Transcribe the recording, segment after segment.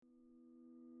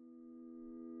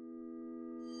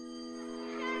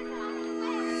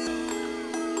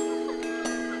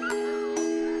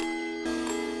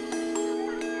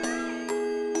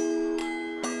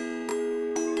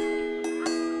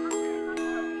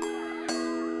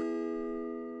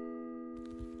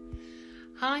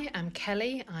Hi, I'm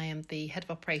Kelly. I am the Head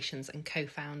of Operations and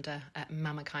co-founder at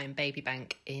Mamakind Baby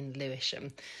Bank in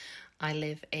Lewisham. I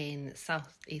live in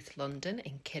South East London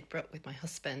in Kidbrooke with my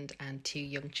husband and 2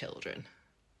 young children.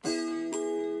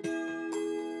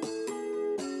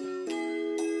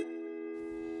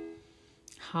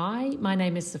 Hi, my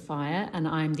name is Sophia and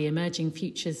I'm the Emerging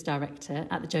Futures Director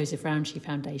at the Joseph Rowntree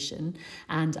Foundation,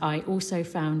 and I also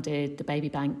founded the baby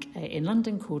bank in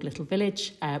London called Little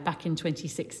Village back in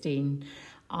 2016.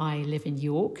 I live in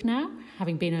York now,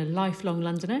 having been a lifelong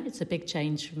Londoner. It's a big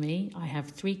change for me. I have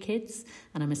 3 kids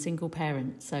and I'm a single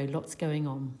parent, so lots going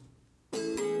on.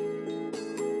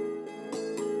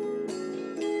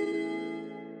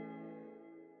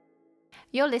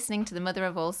 You're listening to The Mother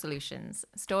of All Solutions,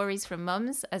 stories from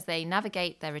mums as they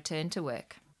navigate their return to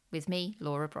work, with me,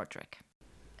 Laura Broderick.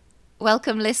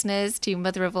 Welcome, listeners, to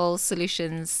Mother of All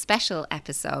Solutions special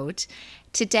episode.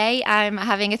 Today, I'm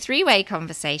having a 3-way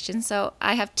conversation, so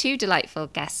I have 2 delightful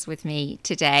guests with me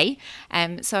today.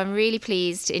 So I'm really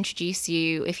pleased to introduce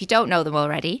you, if you don't know them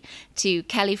already, to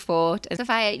Kelly Fort and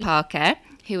Sophia Parker,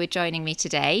 who are joining me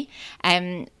today.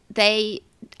 They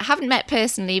haven't met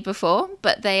personally before,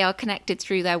 but they are connected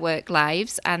through their work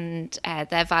lives and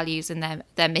their values and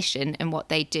their mission and what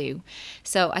they do.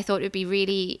 So I thought it would be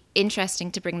really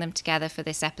interesting to bring them together for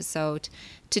this episode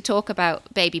to talk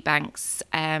about baby banks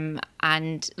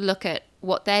and look at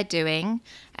what they're doing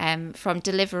from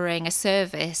delivering a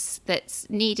service that's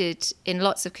needed in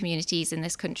lots of communities in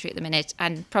this country at the minute,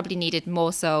 and probably needed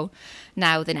more so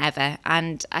now than ever.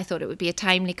 And I thought it would be a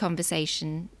timely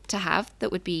conversation to have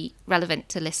that would be relevant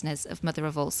to listeners of Mother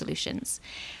of All Solutions.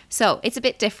 So it's a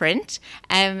bit different.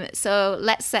 So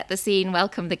let's set the scene,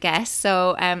 welcome the guests.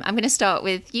 So I'm going to start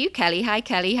with you, Kelly. Hi,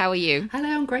 Kelly. How are you? Hello,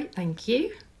 I'm great, thank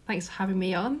you. Thanks for having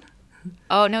me on.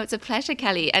 Oh, no, it's a pleasure,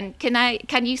 Kelly. And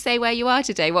can you say where you are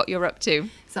today, what you're up to?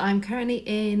 So I'm currently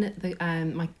in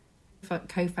my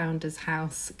co-founder's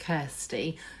house,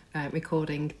 Kirsty,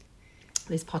 recording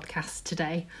this podcast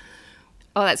today.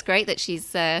 Oh, that's great that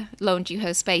she's loaned you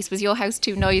her space. Was your house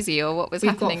too noisy, or what was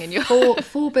happening in your... We've got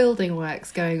four building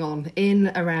works going on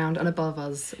in, around and above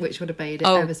us, which would have made it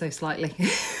ever so slightly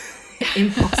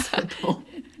impossible.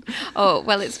 Oh,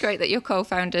 well, it's great that your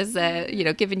co-founder's,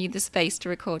 given you the space to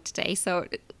record today. So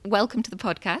welcome to the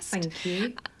podcast. Thank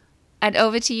you. And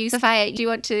over to you, Sophia. Do you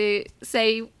want to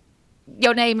say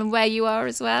your name and where you are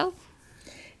as well?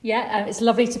 Yeah, it's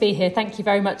lovely to be here. Thank you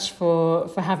very much for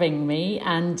having me.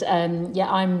 And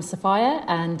I'm Sophia,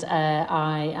 and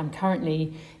I am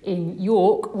currently in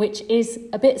York, which is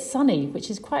a bit sunny,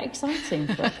 which is quite exciting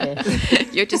for up here.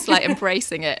 You're just like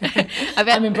embracing it.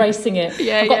 I'm embracing it.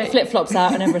 I've got the flip-flops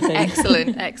out and everything.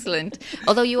 Excellent.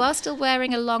 Although you are still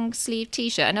wearing a long sleeve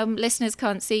T-shirt. I know listeners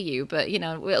can't see you, but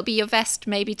it'll be your vest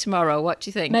maybe tomorrow. What do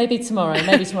you think? Maybe tomorrow.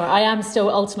 I am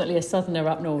still ultimately a southerner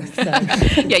up north. So.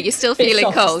 Yeah, you're still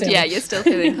feeling cold. Still. Yeah, you're still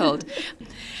feeling cold.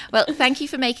 Well, thank you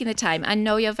for making the time. I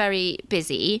know you're very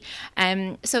busy.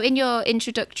 So in your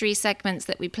introductory segments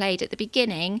that we played at the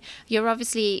beginning, you're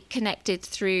obviously connected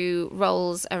through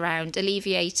roles around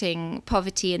alleviating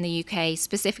poverty in the UK,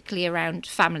 specifically around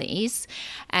families.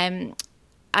 And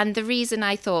the reason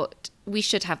I thought we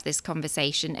should have this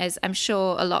conversation is I'm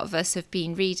sure a lot of us have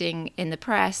been reading in the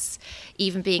press,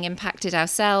 even being impacted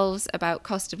ourselves, about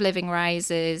cost of living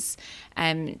rises,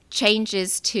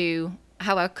 changes to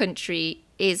how our country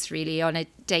is really on a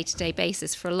day-to-day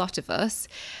basis for a lot of us.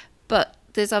 But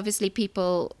there's obviously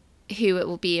people who it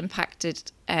will be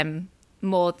impacted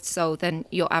more so than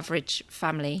your average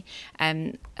family.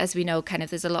 As we know,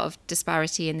 there's a lot of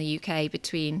disparity in the UK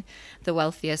between the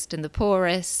wealthiest and the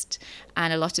poorest,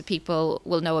 and a lot of people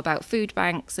will know about food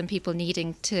banks and people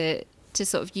needing to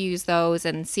sort of use those,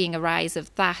 and seeing a rise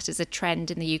of that as a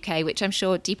trend in the UK, which I'm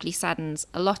sure deeply saddens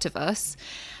a lot of us.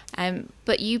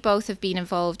 But you both have been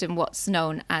involved in what's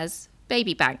known as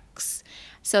baby banks.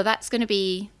 So that's going to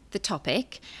be the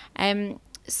topic.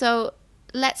 So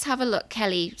let's have a look,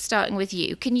 Kelly, starting with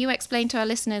you. Can you explain to our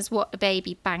listeners what a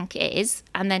baby bank is,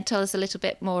 and then tell us a little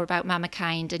bit more about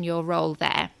Mamakind and your role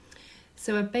there?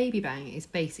 So a baby bank is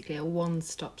basically a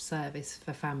one-stop service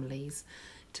for families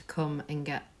to come and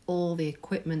get all the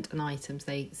equipment and items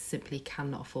they simply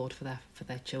cannot afford for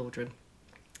their children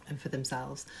and for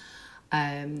themselves.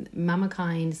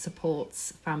 Mamakind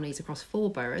supports families across 4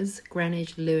 boroughs: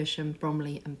 Greenwich, Lewisham,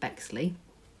 Bromley and Bexley.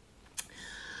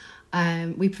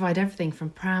 We provide everything from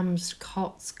prams,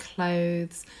 cots,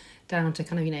 clothes, down to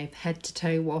head to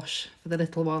toe wash for the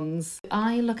little ones.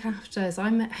 So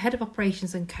I'm head of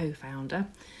operations and co-founder,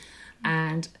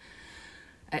 and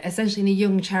essentially in a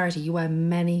young charity you wear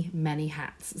many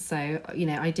hats. So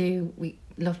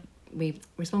we're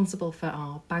responsible for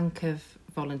our bank of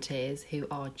volunteers who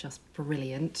are just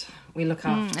brilliant. We look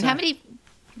after... And how many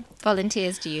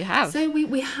volunteers do you have? So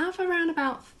we have around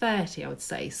about 30, I would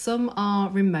say. Some are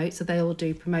remote, so they'll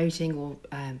do promoting or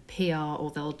PR,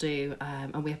 or they'll do,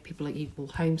 and we have people who will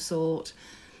home sort,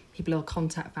 people who will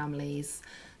contact families,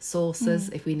 sources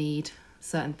if we need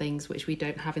certain things which we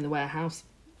don't have in the warehouse.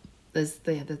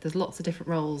 There's lots of different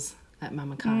roles at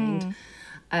Mamakind.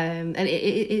 And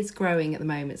it is growing at the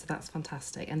moment, so that's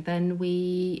fantastic. And then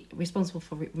we responsible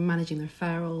for managing the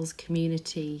referrals,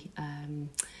 community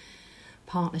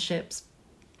partnerships,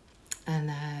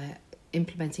 and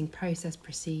implementing process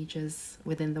procedures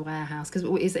within the warehouse, because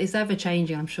it's ever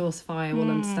changing. I'm sure Sophia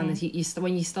will understand this. You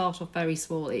when you start off very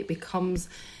small, it becomes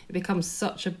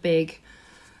such a big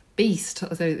beast.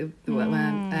 So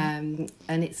and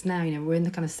it's now, we're in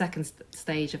the kind of second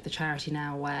stage of the charity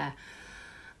now, where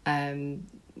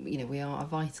we are a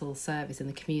vital service in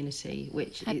the community,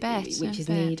 which is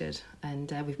needed,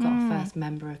 and we've got our first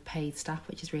member of paid staff,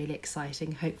 which is really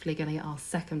exciting. Hopefully going to get our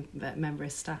second member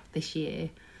of staff this year.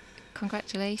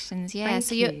 Congratulations.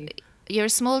 Thank you. You're a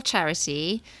small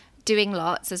charity doing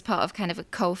lots as part of kind of a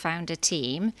co-founder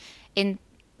team in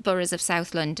boroughs of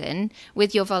South London,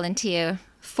 with your volunteer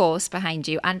force behind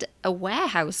you and a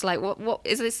warehouse. Like, what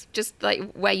is this, just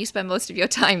like where you spend most of your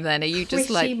time then? Are you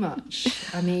just pretty much?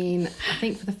 I mean, I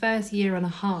think for the first year and a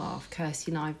half,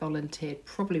 Kirsty and I volunteered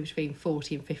probably between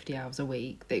 40 and 50 hours a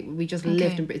week. We just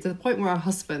lived and breathed, to the point where our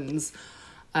husbands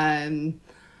they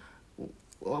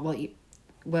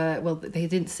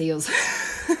didn't see us.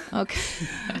 Okay.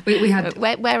 we had...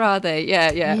 Where are they?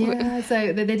 Yeah.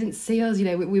 So they didn't see us.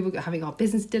 We were having our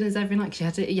business dinners every night. You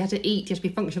had to eat, you had to be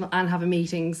functional and have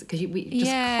meetings, because we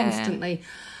just constantly...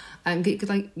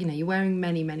 Because you're wearing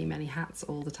many hats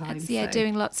all the time.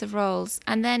 Doing lots of roles.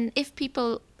 And then if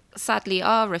people sadly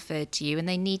are referred to you and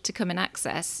they need to come and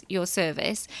access your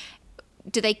service,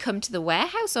 do they come to the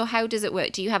warehouse, or how does it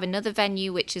work? Do you have another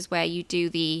venue which is where you do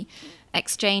the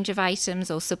exchange of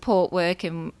items or support work,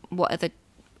 and what are the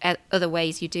other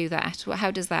ways you do that? How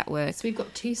does that work? So we've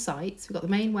got two sites. We've got the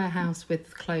main warehouse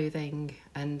with clothing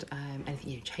and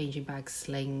anything, changing bags,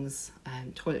 slings,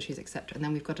 toiletries, etc. And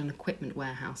then we've got an equipment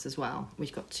warehouse as well.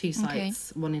 We've got two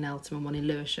sites, one in Eltham and one in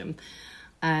Lewisham.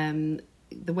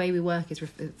 The way we work is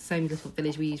the same Little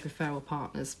Village. We use referral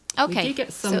partners. Okay. We do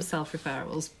get some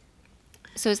self-referrals.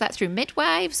 So is that through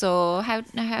midwives, or how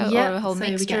or a whole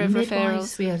mixture of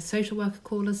referrals? We had social worker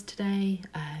call us today.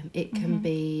 It can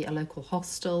be a local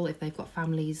hostel if they've got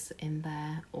families in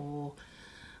there, or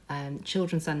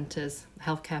children's centres,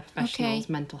 healthcare professionals,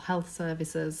 mental health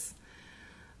services,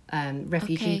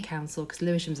 refugee council, because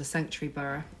Lewisham's a sanctuary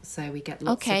borough, so we get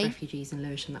lots of refugees in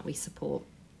Lewisham that we support.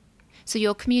 So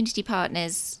your community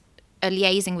partners are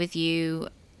liaising with you.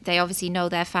 They obviously know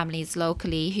their families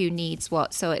locally, who needs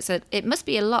what. So it must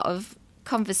be a lot of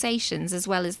conversations as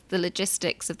well as the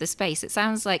logistics of the space. It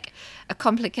sounds like a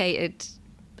complicated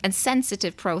and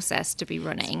sensitive process to be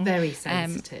running. It's very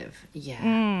sensitive,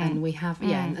 And we have,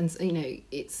 and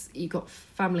you've got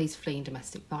families fleeing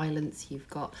domestic violence.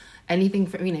 You've got anything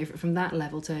from that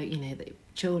level to the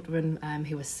children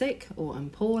who are sick or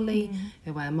poorly,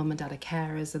 where mum and dad are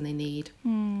carers and they need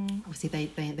obviously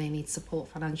they need support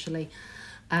financially.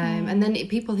 And then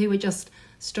people who are just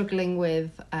struggling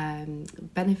with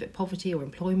benefit poverty or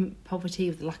employment poverty,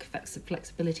 with the lack of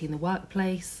flexibility in the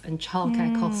workplace, and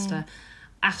childcare costs are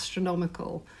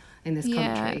astronomical in this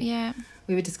country. Yeah.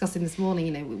 We were discussing this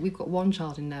morning, we've got one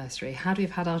child in nursery. Had we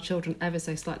have had our children ever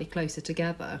so slightly closer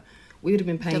together, we would have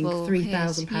been paying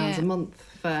 £3,000 a month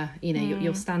for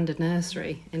your standard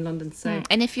nursery in London. So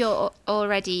and if you're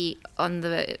already on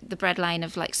the breadline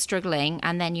of struggling,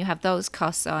 and then you have those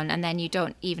costs on, and then you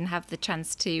don't even have the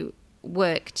chance to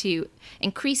work to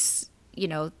increase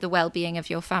the well-being of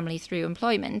your family through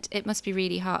employment, it must be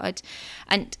really hard.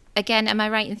 And again, am I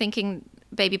right in thinking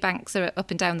baby banks are up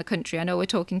and down the country? I know we're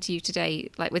talking to you today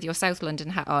with your South London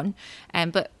hat on,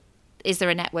 but is there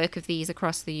a network of these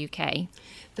across the UK?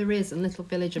 There is, and Little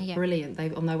Village are brilliant.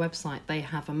 On their website, they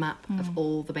have a map of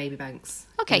all the baby banks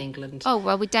in England. Oh,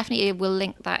 well, we definitely will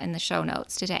link that in the show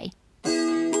notes today.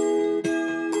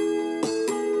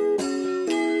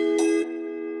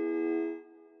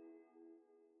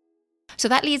 So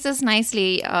that leads us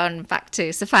nicely on back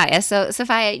to Sophia. So,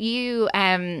 Sophia, you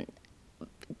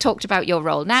talked about your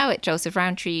role now at Joseph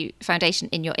Rowntree Foundation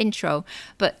in your intro,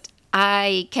 but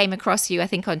I came across you, I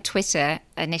think, on Twitter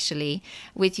initially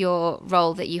with your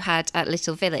role that you had at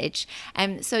Little Village.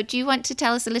 So do you want to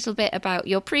tell us a little bit about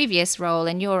your previous role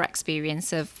and your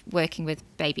experience of working with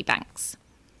baby banks?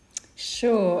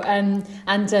 Sure.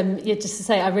 Just to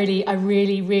say, I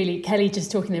really, Kelly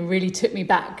just talking then really took me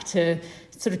back to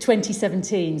sort of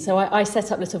 2017. So I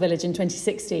set up Little Village in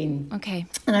 2016. Okay.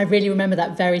 And I really remember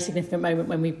that very significant moment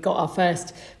when we got our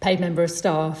first paid member of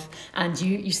staff, and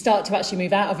you start to actually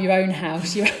move out of your own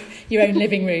house, your own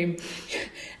living room,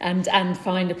 and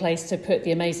find a place to put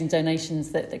the amazing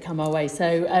donations that come our way.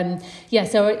 So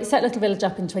so I set Little Village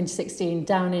up in 2016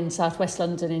 down in southwest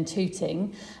London in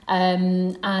Tooting,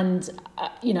 I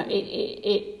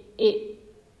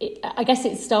guess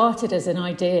it started as an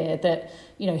idea that,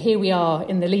 here we are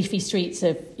in the leafy streets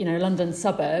of, London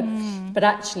suburb, but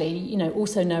actually,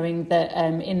 also knowing that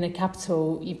in the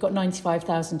capital, you've got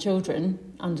 95,000 children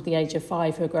under the age of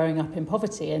 5 who are growing up in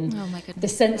poverty, and the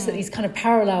sense that these kind of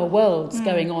parallel worlds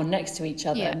going on next to each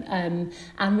other, and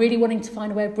really wanting to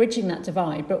find a way of bridging that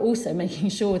divide, but also making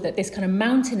sure that this kind of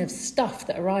mountain of stuff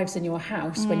that arrives in your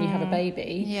house when you have a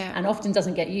baby and often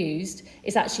doesn't get used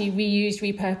is actually reused,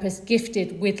 repurposed,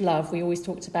 gifted with love. We always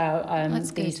talked about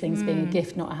these things being a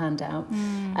gift, not a handout.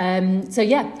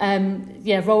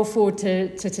 Roll forward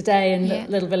to today, and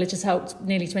Little Village has helped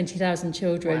nearly 20,000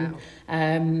 children. Wow.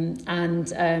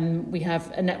 We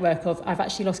have a network of, I've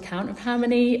actually lost count of how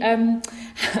many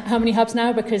hubs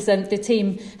now, because the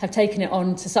team have taken it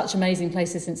on to such amazing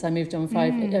places since I moved on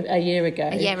a year ago.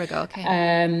 A year ago,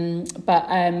 okay. But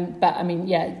I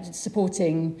mean,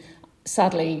 supporting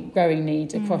sadly growing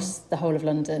need across the whole of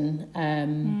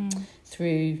London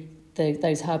through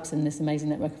those hubs and this amazing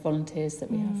network of volunteers that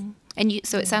we have. And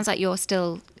so it sounds like you're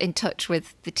still in touch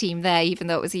with the team there, even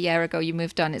though it was a year ago you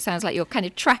moved on. It sounds like you're kind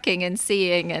of tracking and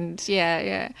seeing, and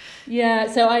Yeah,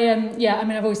 so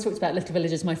I've always talked about Little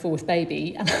Village as my fourth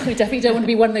baby, and I definitely don't want to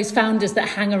be one of those founders that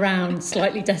hang around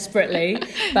slightly desperately.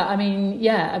 But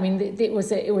it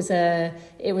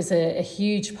was a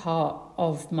huge part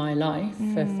of my life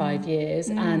for 5 years,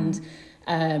 and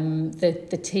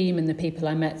the team and the people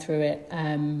I met through it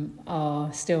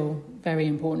are still very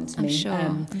important to me.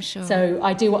 I'm sure. So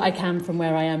I do what I can from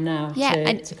where I am now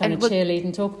to kind of cheerlead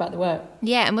and talk about the work.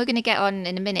 Yeah, and we're going to get on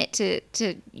in a minute to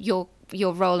your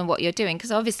role and what you're doing,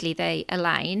 because obviously they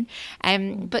align.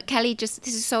 But Kelly, this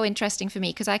is so interesting for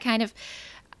me, because I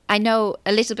know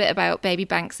a little bit about Baby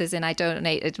Banks, as in I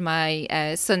donated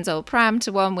my son's old pram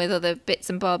to one with other bits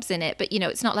and bobs in it. But,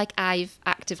 it's not like I've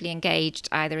actively engaged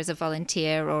either as a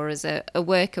volunteer or as a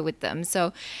worker with them.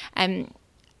 So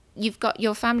you've got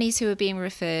your families who are being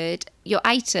referred, your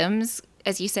items,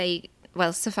 as you say,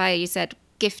 well, Sophia, you said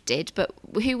gifted, but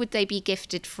who would they be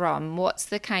gifted from? What's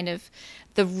the kind of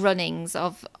the runnings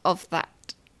of that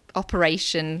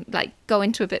operation? Like, go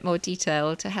into a bit more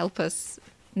detail to help us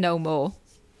know more.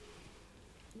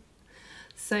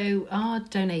 So our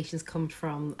donations come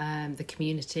from the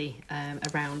community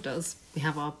around us. We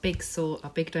have our big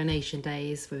donation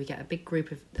days where we get a big group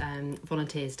of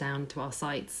volunteers down to our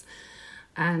sites,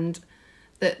 and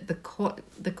the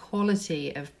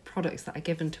quality of products that are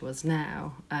given to us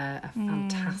now are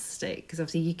fantastic, because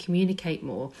obviously you communicate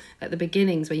more. At the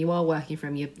beginnings, when you are working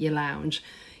from your lounge,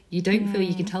 you don't feel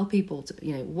you can tell people to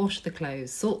wash the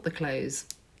clothes, sort the clothes.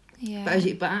 Yeah.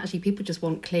 But actually people just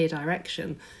want clear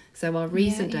direction. So our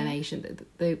recent donation,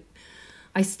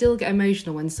 I still get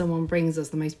emotional when someone brings us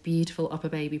the most beautiful upper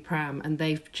baby pram and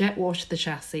they've jet washed the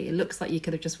chassis. It looks like you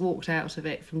could have just walked out of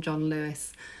it from John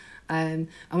Lewis. And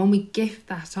when we gift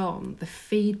that on, the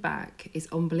feedback is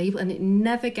unbelievable, and it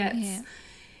never gets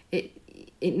it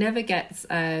never gets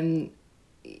I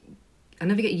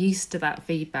never get used to that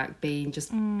feedback being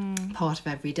just part of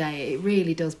every day. It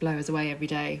really does blow us away every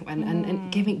day,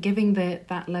 and giving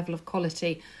that level of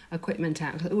quality equipment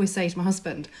out. I always say to my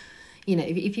husband,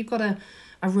 if you've got a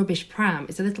rubbish pram,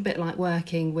 it's a little bit like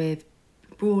working with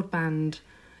broadband,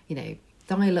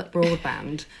 dial-up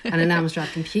broadband and an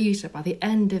Amstrad computer. By the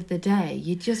end of the day,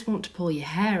 you just want to pull your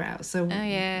hair out. So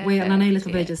and I know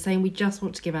Little Village is saying we just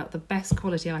want to give out the best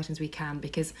quality items we can,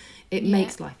 because it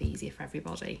makes life easier for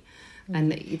everybody. And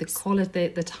the quality,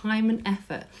 the time and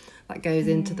effort that goes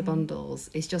into the bundles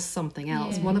is just something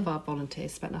else. One of our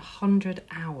volunteers spent 100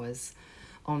 hours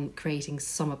on creating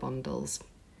summer bundles.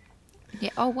 Yeah.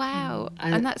 Oh wow!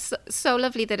 And that's so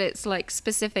lovely that it's like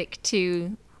specific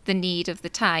to the need of the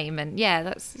time. And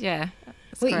that's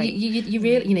well, great. You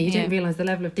really, you don't realise the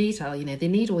level of detail. They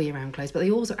need all year round clothes, but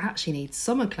they also actually need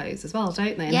summer clothes as well,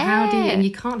 don't they? And how do you, and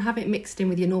you can't have it mixed in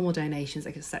with your normal donations,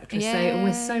 etc. So, and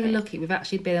we're so lucky. We've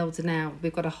actually been able to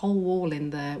we've got a whole wall in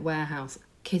the warehouse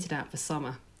kitted out for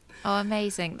summer. Oh,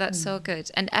 amazing. That's so good.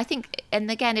 And I think,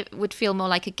 and again, it would feel more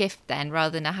like a gift then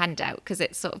rather than a handout, because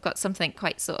it's sort of got something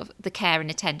quite sort of the care and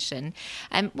attention.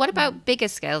 What about bigger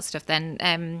scale stuff then?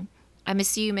 I'm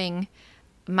assuming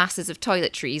masses of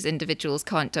toiletries individuals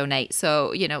can't donate.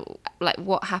 So, you know, like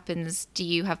what happens? Do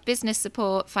you have business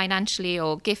support financially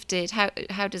or gifted?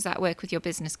 How does that work with your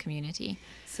business community?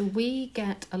 So we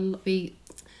get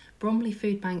Bromley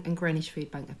Food Bank and Greenwich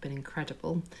Food Bank have been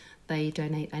incredible. They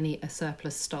donate a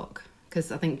surplus stock,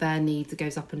 because I think their needs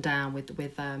goes up and down with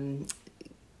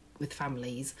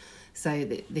families. So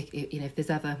you know, if there's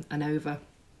ever an over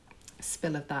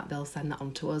spill of that, they'll send that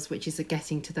on to us, which is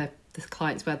getting to the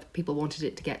clients where people wanted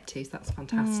it to get to. So that's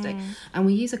fantastic. And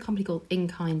we use a company called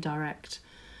In-Kind Direct,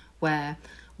 where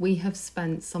we have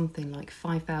spent something like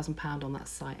 £5,000 on that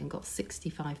site and got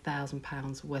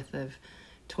 £65,000 worth of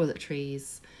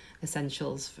toiletries,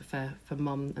 essentials for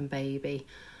mum and baby,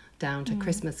 down to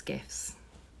Christmas gifts,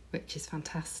 which is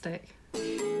fantastic.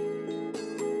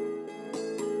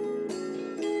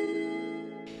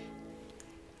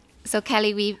 So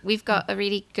Kelly, we've got a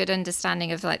really good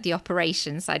understanding of like the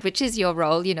operations side, which is your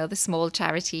role, you know, the small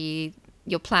charity,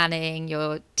 your planning,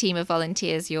 your team of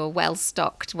volunteers, your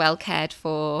well-stocked, well-cared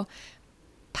for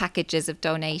packages of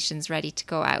donations ready to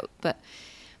go out. But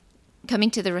coming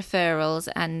to the referrals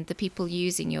and the people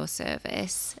using your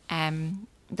service,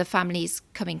 the families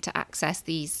coming to access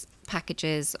these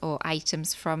packages or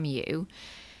items from you,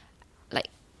 like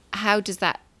how does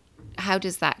that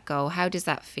go? How does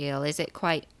that feel? Is it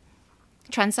quite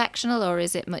transactional, or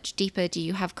is it much deeper? Do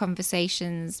you have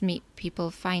conversations, meet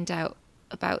people, find out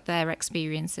about their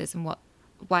experiences and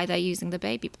why they're using the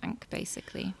baby bank,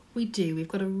 basically? We do. We've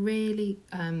got a really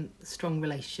strong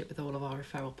relationship with all of our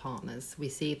referral partners. We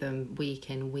see them week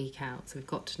in, week out, so we've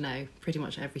got to know pretty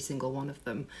much every single one of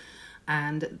them,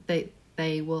 and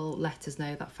they will let us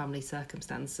know that family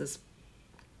circumstances.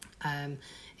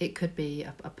 It could be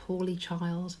a poorly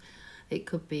child. It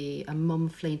could be a mum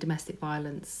fleeing domestic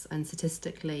violence, and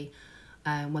statistically,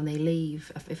 when they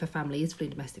leave, if a family is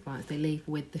fleeing domestic violence, they leave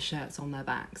with the shirts on their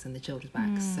backs and the children's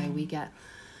backs. So we get,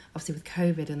 obviously with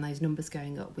COVID and those numbers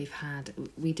going up,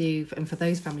 we do, and for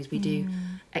those families, we do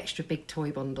extra big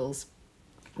toy bundles.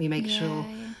 We make sure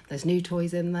there's new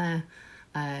toys in there,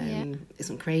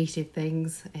 some creative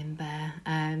things in there.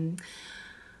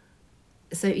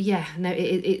 So yeah, no,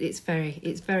 it's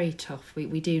very tough.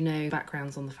 We do know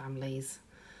backgrounds on the families,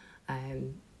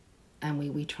 and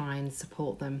we try and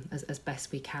support them as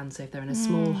best we can. So if they're in a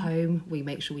small home, we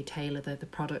make sure we tailor the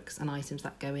products and items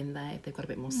that go in there. If they've got a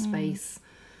bit more space,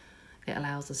 it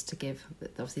allows us to give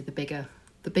obviously the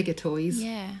bigger toys.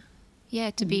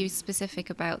 To be specific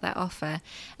about that offer.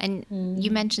 And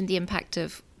you mentioned the impact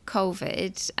of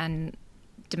COVID and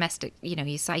domestic, you know,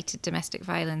 you cited domestic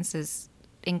violence as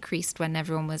increased when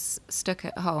everyone was stuck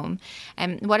at home.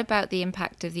 What about the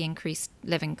impact of the increased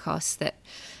living costs, that,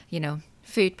 you know,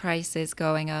 food prices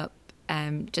going up,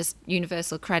 just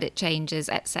universal credit changes,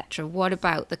 etc.? What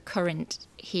about the current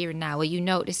here and now? Are you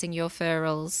noticing your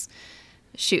referrals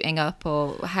shooting up,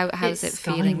 or how's it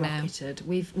feeling now?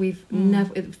 We've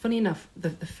never, funny enough, the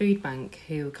food bank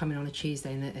who come in on a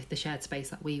Tuesday in the shared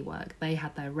space that we work, they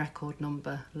had their record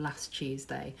number last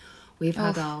Tuesday. We've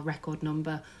had our record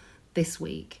number this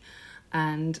week,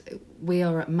 and we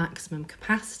are at maximum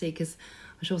capacity, because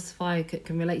I'm sure Sophia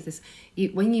can relate to this.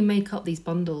 When you make up these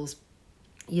bundles,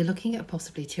 you're looking at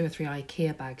possibly 2 or 3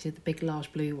 IKEA bags, the big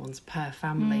large blue ones per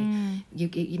family.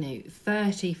 You know,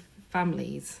 30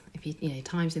 families, if you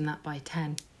times in that by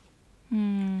 10,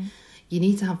 you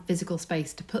need to have physical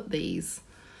space to put these.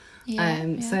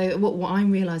 So what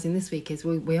I'm realising this week is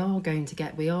we are going to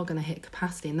hit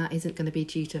capacity, and that isn't going to be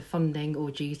due to funding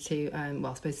or due to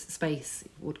I suppose space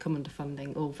would come under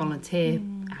funding or volunteer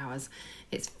hours.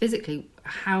 It's physically,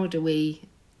 how do we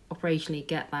operationally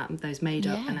get those made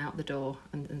up and out the door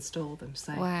and store them?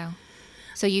 So wow.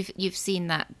 So you've seen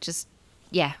that just.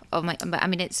 Yeah. Oh my! I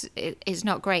mean, it's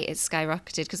not great. It's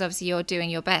skyrocketed because obviously you're doing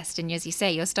your best, and as you say,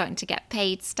 you're starting to get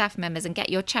paid staff members and get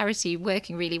your charity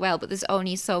working really well. But there's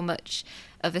only so much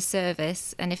of a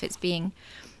service, and if it's being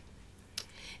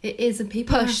it is, and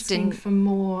people are asking for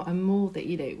more and more. That,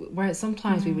 you know, where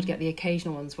sometimes we would get the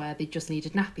occasional ones where they just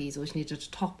needed nappies or just needed a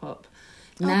top up.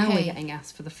 Now we're getting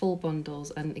asked for the full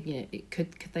bundles, and you know,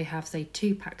 could they have, say,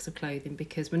 2 packs of clothing,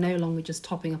 because we're no longer just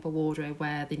topping up a wardrobe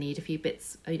where they need a few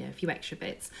bits, you know, a few extra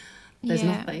bits. There's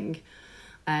nothing.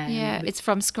 It's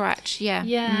from scratch. And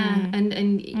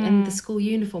the school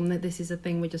uniform, that this is a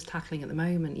thing we're just tackling at the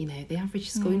moment. You know, the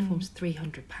average school uniform is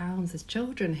 £300. There's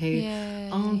children who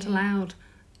aren't allowed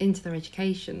into their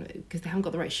education because they haven't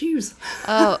got the right shoes.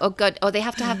 Oh God! Or they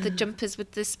have to have the jumpers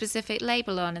with the specific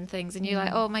label on and things, and you're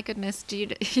like, oh my goodness, do you?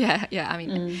 Yeah. I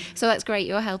mean, so that's great.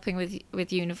 You're helping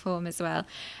with uniform as well.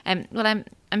 Well,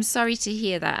 I'm sorry to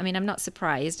hear that. I mean, I'm not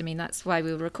surprised. I mean, that's why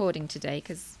we were recording today,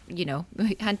 because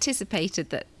we anticipated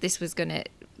that this was going to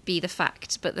be the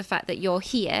fact, but the fact that you're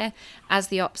here as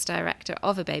the ops director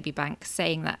of a baby bank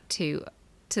saying that to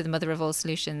the Mother of All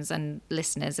Solutions and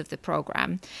listeners of the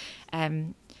programme.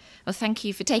 Well, thank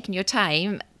you for taking your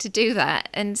time to do that.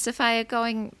 And Sophia,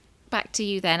 going back to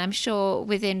you then, I'm sure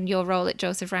within your role at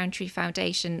Joseph Rowntree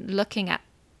Foundation, looking at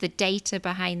the data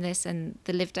behind this and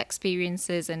the lived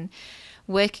experiences and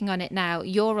working on it now,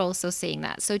 you're also seeing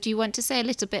that. So do you want to say a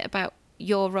little bit about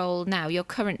your role now, your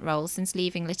current role since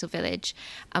leaving Little Village,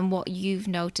 and what you've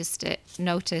noticed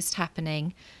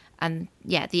happening, and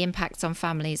the impacts on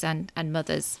families and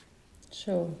mothers?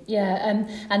 Sure. Yeah.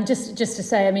 And just to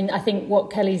say, I mean, I think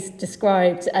what Kelly's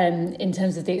described in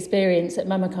terms of the experience at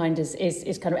Mamakind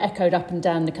is kind of echoed up and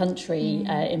down the country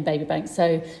in baby banks.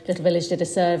 So Little Village did a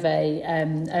survey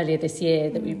earlier this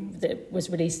year that was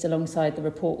released alongside the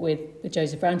report with the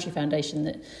Joseph Rowntree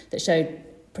Foundation that showed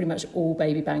pretty much all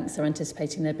baby banks are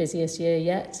anticipating their busiest year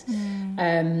yet.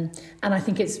 And I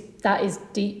think that is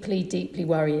deeply, deeply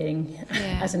worrying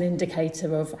as an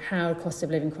indicator of how cost of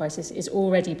living crisis is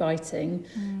already biting,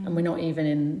 and we're not even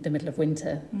in the middle of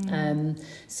winter.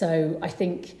 So I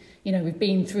think, we've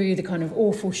been through the kind of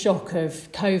awful shock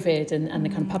of COVID and the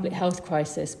kind of public health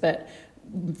crisis, but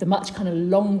the much kind of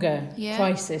longer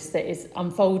crisis that is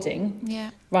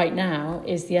unfolding right now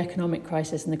is the economic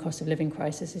crisis and the cost of living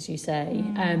crisis, as you say.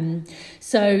 I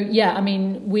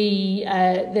mean, we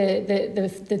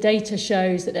the data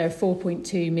shows that there are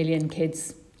 4.2 million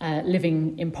kids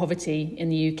living in poverty in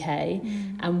the UK,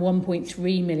 and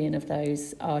 1.3 million of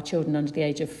those are children under the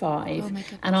age of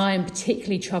 5. And I am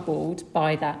particularly troubled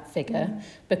by that figure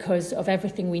because of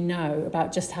everything we know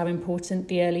about just how important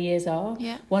the early years are.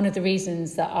 One of the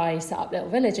reasons that I set up Little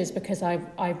Village is because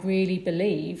I really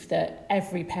believe that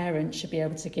every parent should be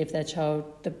able to give their child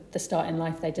the start in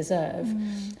life they deserve.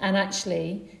 And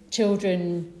actually,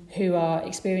 children who are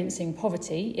experiencing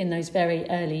poverty in those very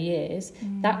early years,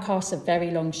 that casts a very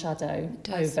long shadow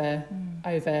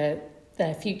over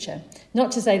their future.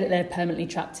 Not to say that they're permanently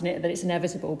trapped in it, that it's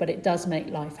inevitable, but it does make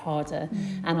life harder.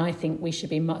 And I think we should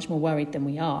be much more worried than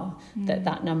we are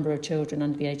that number of children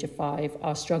under the age of 5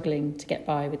 are struggling to get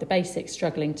by with the basics,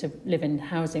 struggling to live in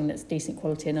housing that's decent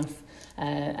quality enough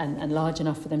and large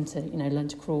enough for them to learn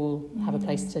to crawl, have a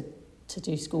place to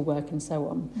do schoolwork and so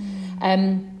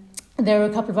on. There are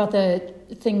a couple of other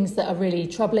things that are really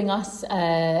troubling us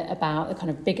about the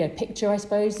kind of bigger picture, I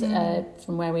suppose,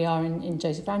 from where we are in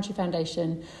Joseph Rowntree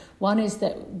Foundation. One is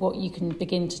that what you can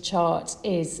begin to chart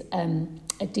is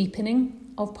a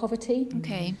deepening of poverty.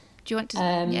 Okay. Do you want to...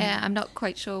 I'm not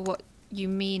quite sure what you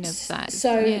mean of that.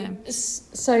 So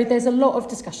there's a lot of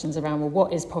discussions around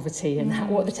what is poverty and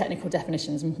what are the technical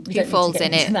definitions. And we Who falls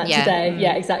in it? Today.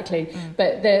 Yeah, exactly.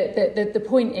 But the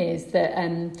point is that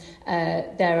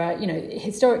there are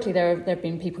historically there have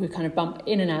been people who kind of bump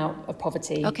in and out of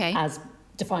poverty as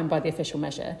defined by the official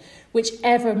measure.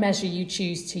 Whichever measure you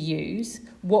choose to use,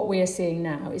 what we are seeing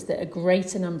now is that a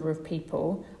greater number of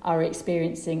people are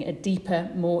experiencing a deeper,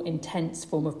 more intense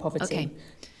form of poverty.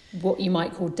 What you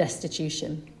might call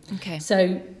destitution.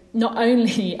 So not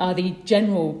only are the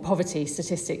general poverty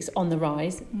statistics on the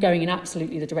rise, going in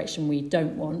absolutely the direction we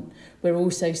don't want, we're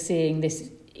also seeing this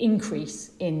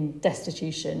increase in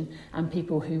destitution and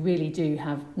people who really do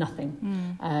have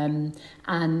nothing.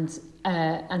 And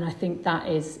I think that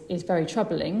is very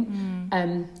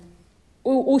troubling.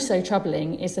 Also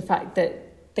troubling is the fact that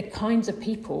the kinds of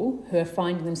people who are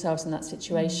finding themselves in that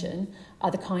situation are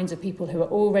the kinds of people who are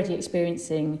already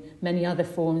experiencing many other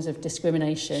forms of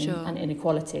discrimination and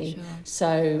inequality.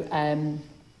 So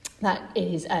that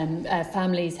is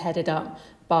families headed up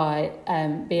by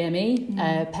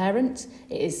BME parent,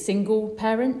 it is single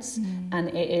parents, and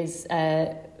it is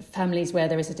families where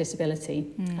there is a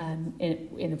disability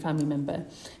in a family member.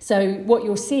 So what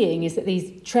you're seeing is that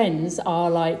these trends are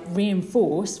like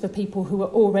reinforced for people who are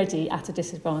already at a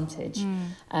disadvantage,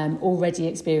 already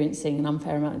experiencing an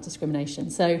unfair amount of discrimination.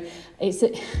 So it's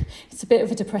a bit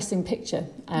of a depressing picture,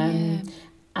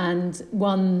 and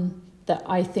one that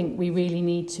I think we really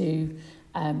need to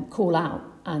call out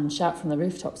and shout from the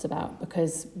rooftops about,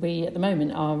 because we at the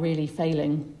moment are really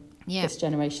failing this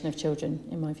generation of children,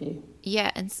 in my view.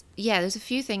 There's a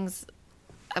few things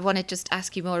I want to just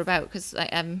ask you more about, because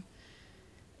I'm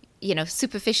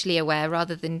superficially aware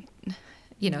rather than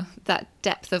that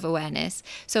depth of awareness.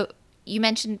 So you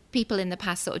mentioned people in the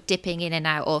past sort of dipping in and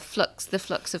out, or the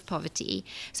flux of poverty.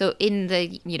 So in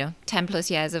the 10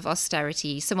 plus years of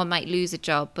austerity, someone might lose a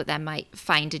job but then might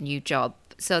find a new job,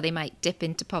 so they might dip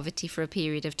into poverty for a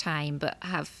period of time but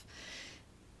have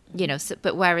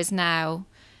but whereas now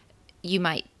you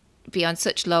might be on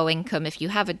such low income, if you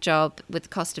have a job with the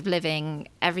cost of living,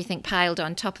 everything piled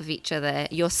on top of each other,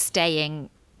 you're staying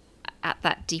at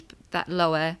that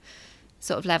lower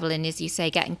sort of level, and as you say,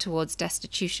 getting towards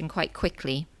destitution quite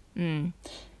quickly.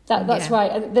 That's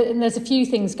right. And there's a few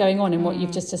things going on in what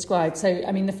you've just described. So,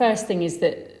 I mean, the first thing is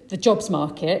that the jobs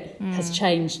market has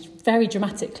changed very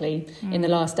dramatically in the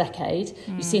last decade.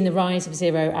 You've seen the rise of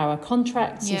 0-hour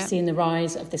contracts. You've seen the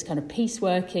rise of this kind of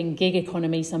piece-working, gig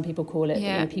economy, some people call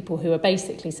it, people who are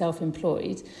basically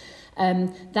self-employed.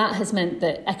 That has meant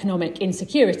that economic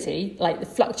insecurity, like the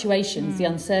fluctuations, the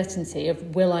uncertainty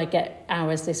of will I get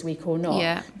hours this week or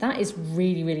not, that is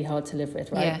really, really hard to live with,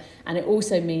 right? Yeah. And it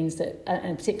also means that,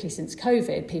 and particularly since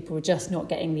COVID, people were just not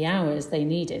getting the hours they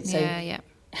needed. So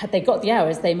had they got the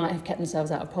hours, they might have kept themselves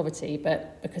out of poverty,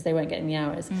 but because they weren't getting the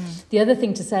hours. The other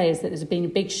thing to say is that there's been a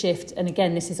big shift, and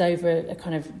again, this is over a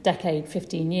kind of decade,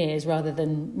 15 years, rather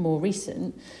than more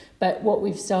recent. But what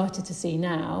we've started to see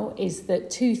now is that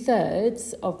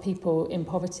 2/3 of people in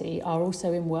poverty are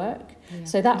also in work. Yeah.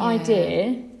 So that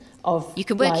idea of you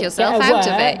can work yourself out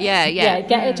of it,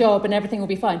 get a job and everything will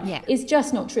be fine, is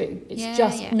just not true.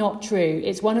 It's not true.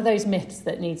 It's one of those myths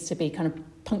that needs to be kind of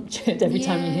punctured every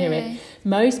time you hear it.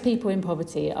 Most people in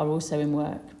poverty are also in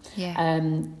work.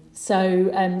 So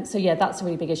that's a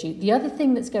really big issue. The other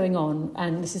thing that's going on,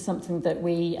 and this is something that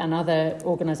we and other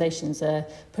organisations are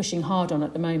pushing hard on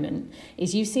at the moment,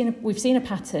 is we've seen a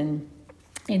pattern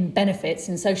in benefits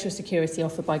and social security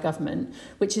offered by government,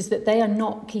 which is that they are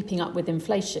not keeping up with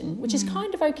inflation, which is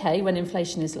kind of okay when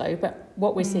inflation is low, but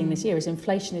what we're seeing this year is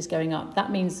inflation is going up.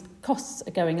 That means costs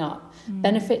are going up.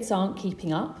 Benefits aren't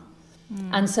keeping up.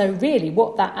 And so really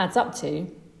what that adds up to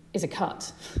is a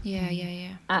cut.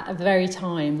 At the very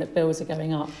time that bills are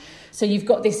going up. So you've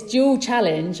got this dual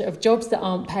challenge of jobs that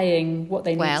aren't paying what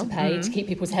they need to pay to keep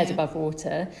people's heads above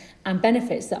water, and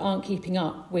benefits that aren't keeping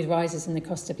up with rises in the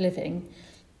cost of living.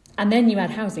 And then you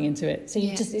add housing into it. So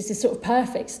it's this sort of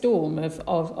perfect storm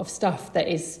of stuff that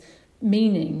is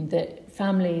meaning that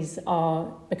families are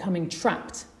becoming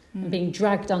trapped and being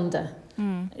dragged under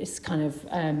this kind of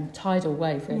tidal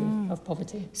wave really, of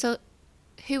poverty. So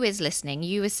who is listening?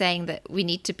 You were saying that we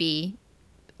need to be,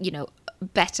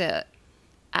 better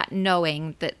at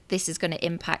knowing that this is going to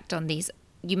impact on these.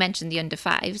 You mentioned the under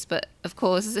fives, but of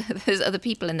course there's other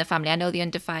people in the family. I know the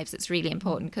under fives, it's really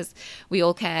important because we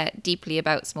all care deeply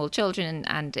about small children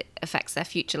and it affects their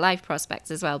future life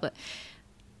prospects as well. But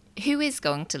who is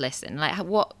going to listen? Like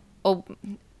what? Or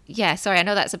sorry, I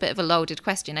know that's a bit of a loaded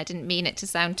question. I didn't mean it to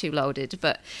sound too loaded,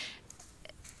 but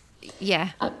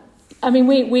I mean,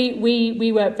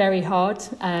 we work very hard,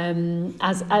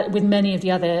 as with many of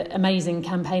the other amazing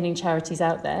campaigning charities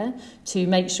out there, to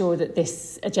make sure that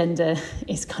this agenda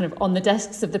is kind of on the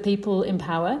desks of the people in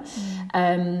power.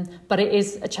 But it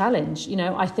is a challenge.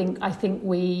 I think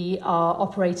we are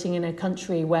operating in a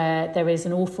country where there is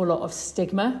an awful lot of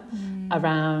stigma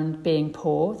around being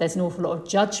poor. There's an awful lot of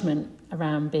judgment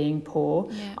around being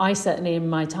poor. I certainly, in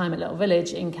my time at Little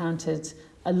Village, encountered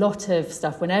a lot of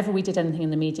stuff. Whenever we did anything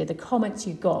in the media, the comments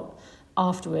you got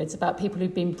afterwards about people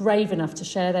who've been brave enough to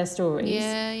share their stories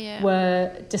were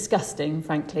disgusting,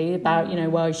 frankly, about,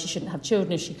 well, she shouldn't have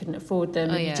children if she couldn't afford them.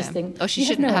 And you just think, she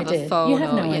shouldn't have a phone. You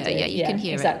have no idea. You can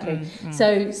hear exactly.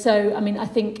 it. So I mean, I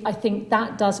think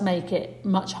that does make it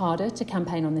much harder to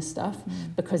campaign on this stuff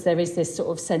because there is this sort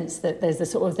of sense that there's a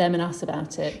sort of them and us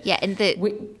about it. Yeah, and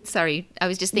sorry, I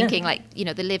was just thinking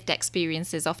the lived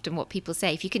experience is often what people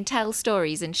say. If you can tell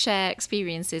stories and share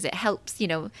experiences, it helps,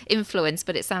 influence,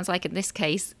 but it sounds like in this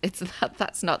case,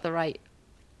 that's not the right.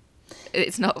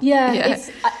 It's not. I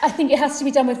think it has to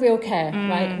be done with real care,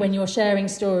 right? When you're sharing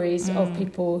stories of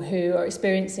people who are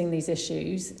experiencing these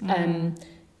issues,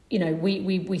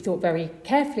 we thought very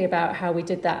carefully about how we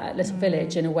did that at Little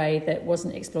Village in a way that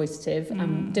wasn't exploitative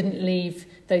and didn't leave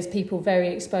those people very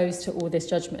exposed to all this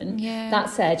judgment. That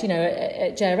said,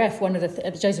 at JRF,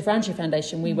 at the Joseph Rowntree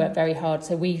Foundation, we work very hard.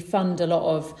 So we fund a lot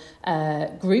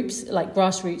of groups, like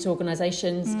grassroots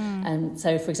organisations. And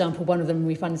so, for example, one of them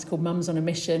we fund is called Mums on a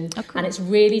Mission. Oh, cool. And it's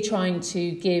really trying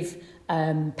to give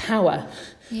power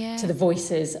to the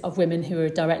voices of women who are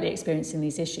directly experiencing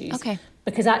these issues. Okay.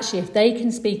 Because actually, if they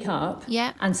can speak up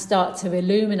and start to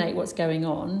illuminate what's going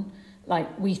on,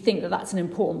 we think that that's an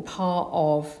important part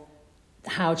of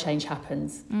how change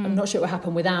happens. I'm not sure it will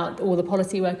happen without all the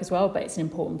policy work as well, but it's an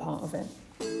important part of it.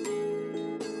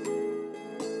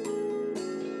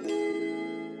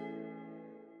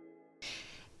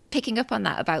 picking up on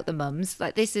that about the mums,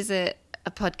 like this is a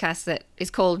podcast that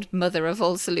is called Mother of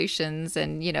All Solutions,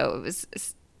 and you know, it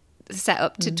was set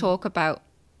up to talk about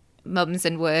mums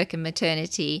and work and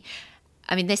maternity.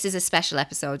 I mean, this is a special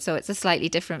episode, so it's a slightly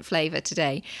different flavour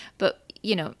today. But,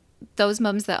 you know, those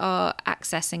mums that are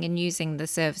accessing and using the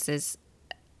services,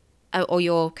 or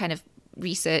you're kind of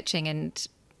researching and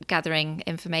gathering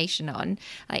information on,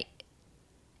 like,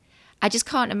 I just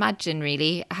can't imagine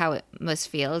really how it must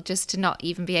feel just to not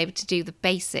even be able to do the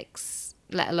basics,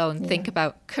 let alone think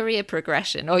about career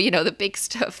progression or, you know, the big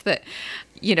stuff that,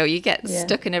 you know, you get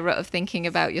stuck in a rut of thinking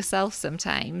about yourself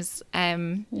sometimes.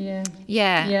 I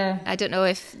don't know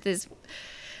if there's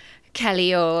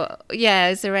Kelly or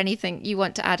is there anything you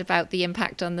want to add about the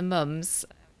impact on the mums?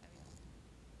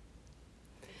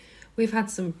 We've had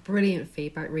some brilliant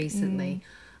feedback recently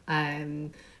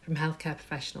from healthcare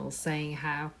professionals saying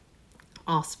how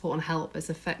our support and help has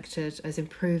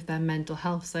improved their mental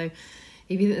health. So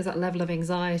if you think there's that level of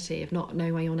anxiety of not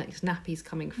knowing where your next nappy's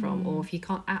coming from, or if you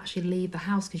can't actually leave the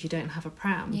house because you don't have a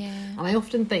pram. And I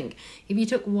often think if you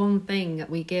took one thing that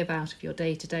we give out of your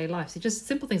day-to-day life, so just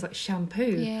simple things like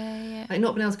shampoo, like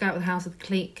not being able to go out of the house with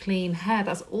clean hair,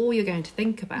 that's all you're going to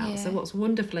think about. So what's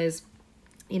wonderful is,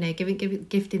 you know,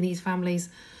 gifting these families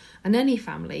and any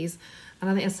families, and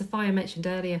I think as Sophia mentioned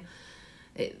earlier,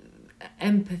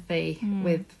 empathy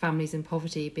with families in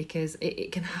poverty, because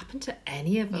it can happen to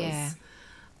any of us.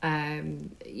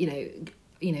 You know,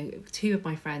 two of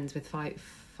my friends with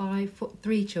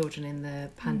three children in the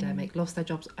pandemic lost their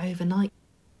jobs overnight.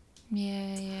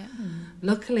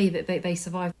 Luckily that they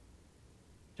survived,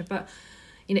 but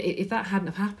you know, if that hadn't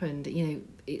have happened, you know,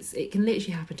 it can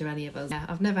literally happen to any of us.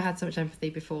 I've never had so much empathy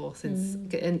before, since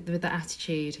and with the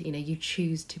attitude, you know, you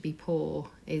choose to be poor,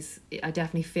 I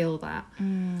definitely feel that.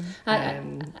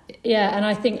 And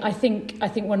I think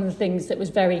one of the things that was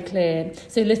very clear,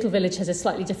 so Little Village has a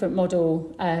slightly different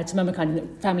model to Mamakind,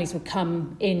 that families would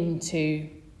come in to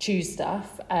choose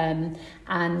stuff, and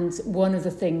one of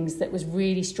the things that was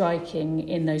really striking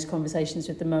in those conversations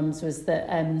with the mums was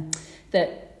that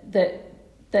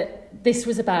this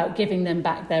was about giving them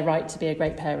back their right to be a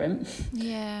great parent.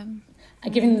 And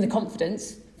giving them the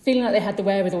confidence, feeling like they had the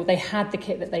wherewithal, they had the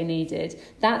kit that they needed.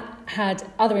 That had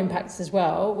other impacts as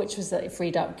well, which was that it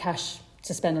freed up cash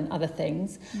to spend on other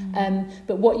things.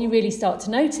 But what you really start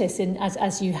to notice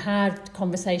as you had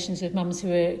conversations with mums who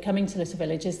were coming to Little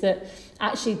Village is that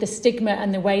actually the stigma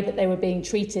and the way that they were being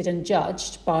treated and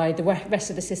judged by the rest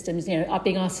of the systems, you know, are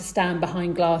being asked to stand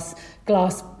behind glass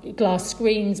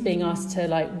screens, being asked to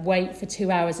like wait for 2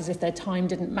 hours as if their time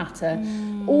didn't matter.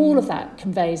 All of that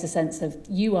conveys a sense of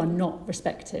you are not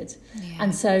respected.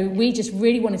 And so we just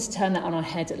really wanted to turn that on our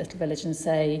head at Little Village and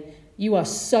say, you are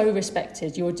so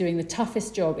respected. You're doing the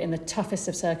toughest job in the toughest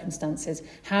of circumstances.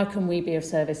 How can we be of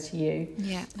service to you?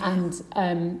 And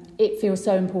it feels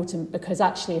so important, because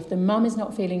actually if the mum is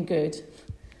not feeling good,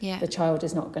 the child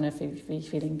is not going to be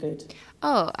feeling good.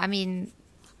 I mean,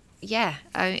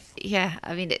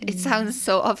 it sounds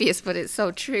so obvious, but it's so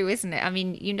true, isn't it? I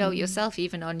mean, you know yourself,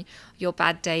 even on your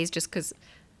bad days, just because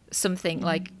something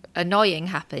like annoying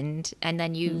happened, and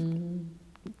then you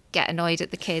get annoyed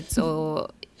at the kids, or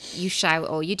you shout,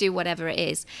 or you do whatever it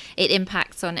is, it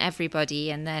impacts on everybody,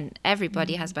 and then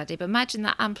everybody has a bad day. But imagine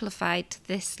that amplified to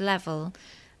this level.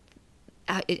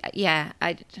 It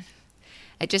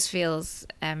just feels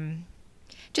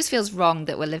wrong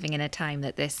that we're living in a time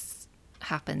that this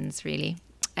happens, really.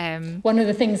 One of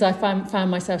the things I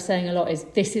found myself saying a lot is,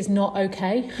 this is not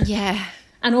okay.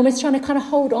 And almost trying to kind of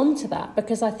hold on to that,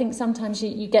 because I think sometimes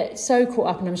you get so caught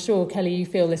up, and I'm sure, Kelly, you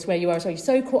feel this way you are as well. You're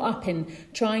so caught up in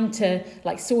trying to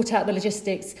like sort out the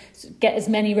logistics, get as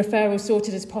many referrals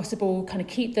sorted as possible, kind of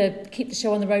keep the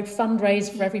show on the road,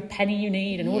 fundraise for every penny you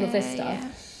need, and all of this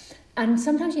stuff. And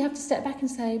sometimes you have to step back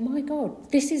and say, my God,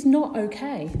 this is not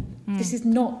okay. This is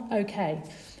not okay.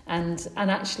 And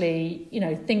actually, you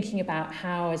know, thinking about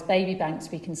how as baby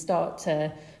banks we can start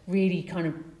to really kind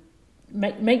of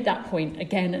make that point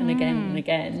again and again and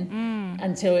again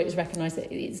until it is recognised that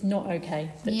it's not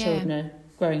okay that children are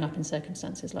growing up in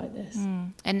circumstances like this.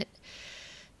 And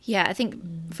I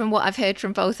think from what I've heard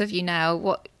from both of you now,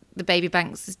 what the Baby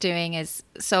Banks is doing is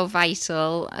so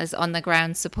vital as on the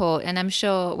ground support. And I'm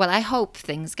sure, well, I hope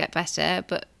things get better,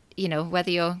 but you know, whether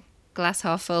you're glass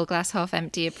half full, glass half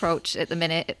empty approach at the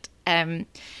minute,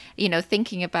 you know,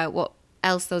 thinking about what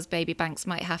else those baby banks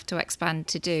might have to expand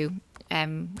to do,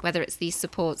 whether it's these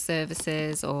support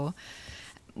services or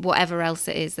whatever else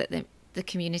it is that the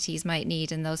communities might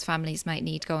need and those families might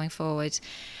need going forward.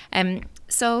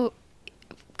 So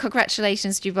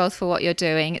congratulations to you both for what you're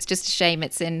doing. It's just a shame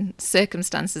it's in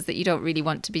circumstances that you don't really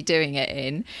want to be doing it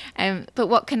in. But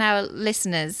what can our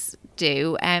listeners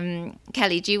do?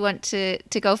 Kelly, do you want to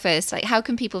go first? Like, how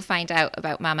can people find out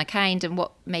about Mamakind, and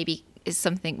what maybe is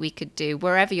something we could do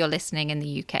wherever you're listening in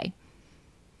the UK?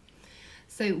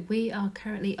 So we are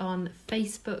currently on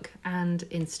Facebook and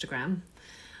Instagram.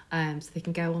 So they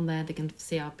can go on there, they can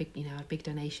see our big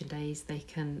donation days. They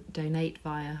can donate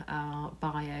via our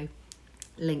bio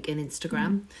link in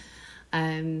Instagram.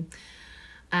 And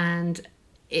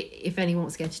if anyone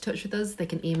wants to get in touch with us, they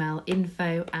can email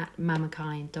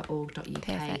info@mamakind.org.uk.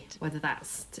 Perfect. Whether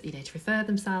that's to refer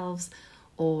themselves,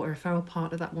 or a referral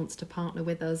partner that wants to partner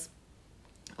with us,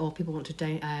 or people want to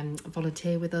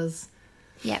volunteer with us.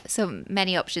 Yeah, so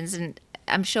many options, and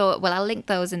I'm sure, well, I'll link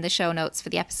those in the show notes for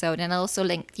the episode, and I'll also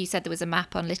link, you said there was a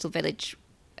map on Little Village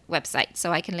website,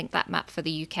 so I can link that map for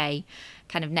the UK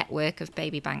kind of network of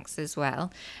baby banks as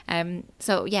well.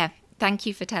 So yeah, thank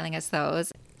you for telling us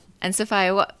those. And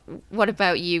Sophia, what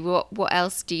about you? What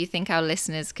else do you think our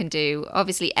listeners can do?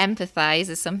 Obviously, empathise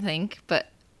is something,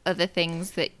 but other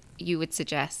things that you would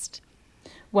suggest?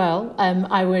 Well,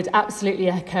 I would absolutely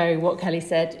echo what Kelly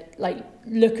said. Like,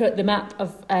 look at the map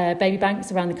of baby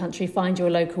banks around the country, find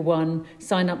your local one,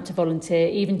 sign up to volunteer.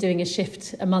 Even doing a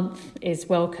shift a month is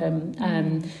welcome.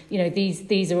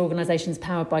 These are organisations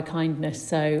powered by kindness,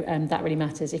 so that really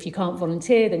matters. If you can't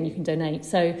volunteer, then you can donate.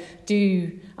 So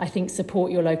do, I think,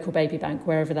 support your local baby bank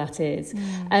wherever that is.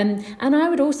 And I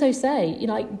would also say,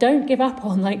 don't give up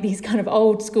on like these kind of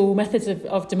old school methods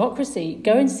of democracy.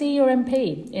 Go and see your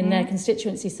MP in their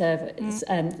constituency service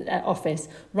office.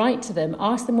 Write to them,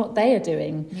 ask them what they are doing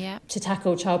to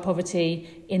tackle child poverty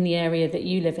in the area that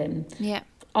you live in.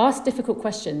 Ask difficult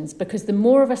questions, because the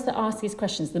more of us that ask these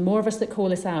questions, the more of us that call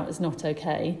this out as not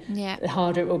okay, the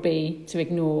harder it will be to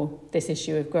ignore this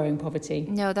issue of growing poverty.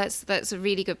 No, that's a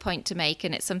really good point to make,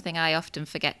 and it's something I often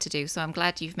forget to do, so I'm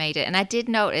glad you've made it. And I did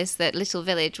notice that Little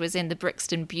Village was in the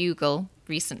Brixton Bugle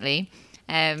recently.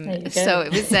 So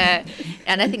it was,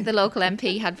 and I think the local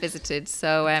MP had visited.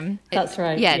 So that's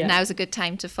right. Yeah, now's a good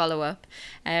time to follow up.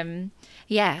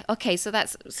 Okay, so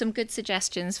that's some good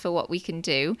suggestions for what we can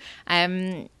do.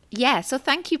 So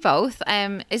thank you both.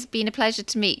 It's been a pleasure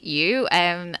to meet you.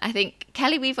 I think,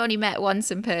 Kelly, we've only met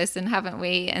once in person, haven't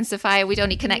we? And Sophia, we'd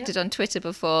only connected on Twitter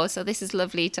before. So this is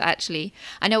lovely to actually,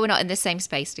 I know we're not in the same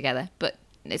space together, but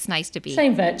it's nice to be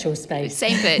same virtual space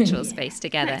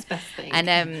together. That's best thing. And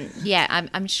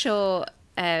I'm sure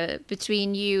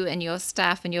between you and your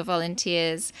staff and your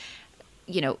volunteers,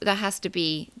 there has to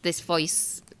be this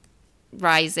voice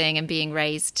rising and being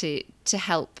raised to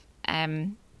help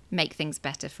make things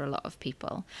better for a lot of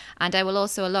people. And I will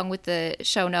also, along with the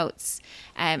show notes,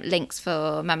 links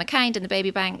for Mamakind and the baby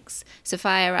banks.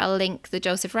 Sophia, I'll link the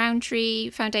Joseph Rowntree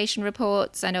Foundation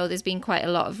reports. I know there's been quite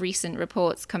a lot of recent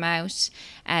reports come out.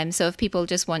 So if people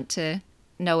just want to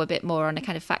know a bit more on a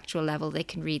kind of factual level, they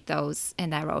can read those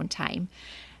in their own time.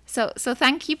 So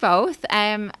thank you both.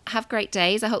 Have great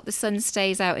days. I hope the sun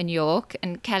stays out in York.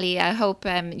 And Kelly, I hope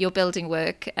your building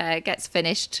work gets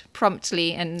finished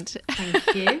promptly. And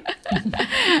thank you.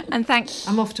 And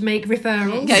I'm off to make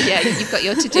referrals. Yeah, you've got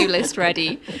your to-do list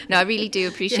ready. No, I really do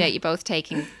appreciate you both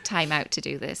taking time out to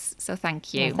do this. So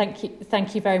thank you. Well,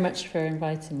 thank you very much for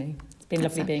inviting me. It's been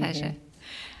lovely being pleasure. here.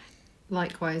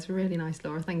 Likewise, really nice,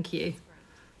 Laura. Thank you.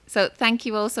 So thank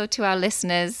you also to our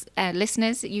listeners.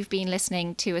 You've been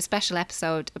listening to a special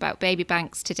episode about baby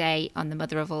banks today on the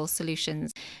Mother of All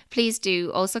Solutions. Please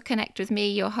do also connect with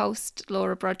me, your host,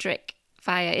 Laura Broderick,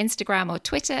 via Instagram or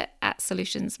Twitter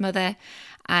 @SolutionsMother.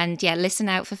 And listen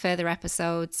out for further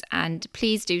episodes. And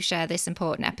please do share this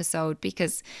important episode,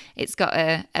 because it's got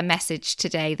a message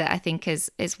today that I think is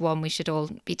one we should all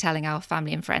be telling our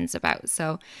family and friends about.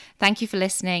 So thank you for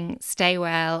listening. Stay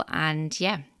well, and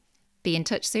be in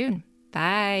touch soon.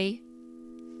 Bye.